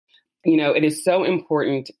It is so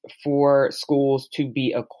important for schools to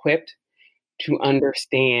be equipped to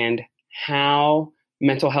understand how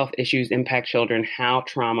mental health issues impact children, how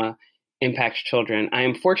trauma impacts children. I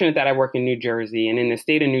am fortunate that I work in New Jersey, and in the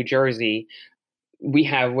state of New Jersey, we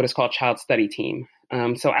have what is called Child Study Team.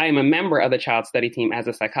 So I am a member of the Child Study Team as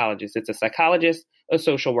a psychologist. It's a psychologist, a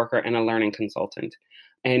social worker, and a learning consultant.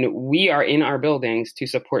 And we are in our buildings to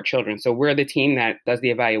support children. So we're the team that does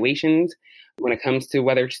the evaluations when it comes to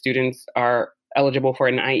whether students are eligible for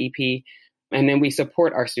an IEP. And then we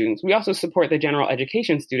support our students. We also support the general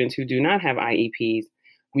education students who do not have IEPs.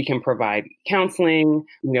 We can provide counseling.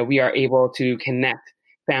 We are able to connect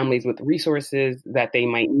families with resources that they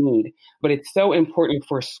might need. But it's so important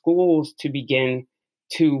for schools to begin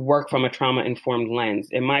to work from a trauma-informed lens.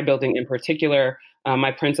 In my building in particular,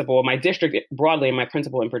 my principal, my district broadly, and my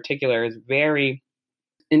principal in particular is very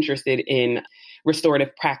interested in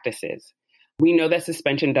restorative practices. We know that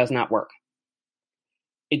suspension does not work.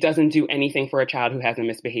 It doesn't do anything for a child who has a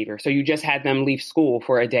misbehavior. So you just had them leave school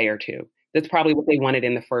for a day or two. That's probably what they wanted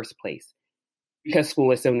in the first place because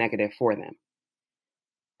school is so negative for them.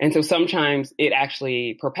 And so sometimes it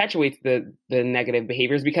actually perpetuates the negative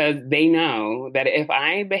behaviors because they know that if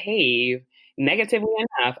I behave negatively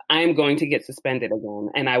enough, I'm going to get suspended again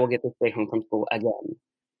and I will get to stay home from school again.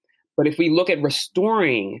 But if we look at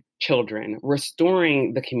restoring children,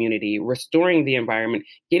 restoring the community, restoring the environment,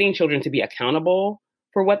 getting children to be accountable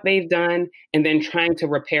for what they've done, and then trying to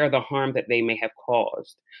repair the harm that they may have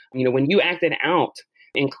caused. When you acted out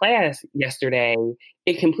in class yesterday,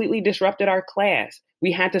 it completely disrupted our class.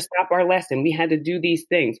 We had to stop our lesson. We had to do these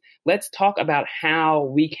things. Let's talk about how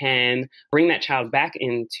we can bring that child back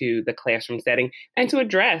into the classroom setting and to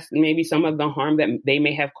address maybe some of the harm that they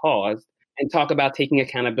may have caused and talk about taking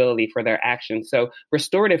accountability for their actions. So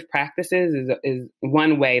restorative practices is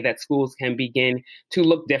one way that schools can begin to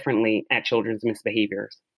look differently at children's misbehaviors.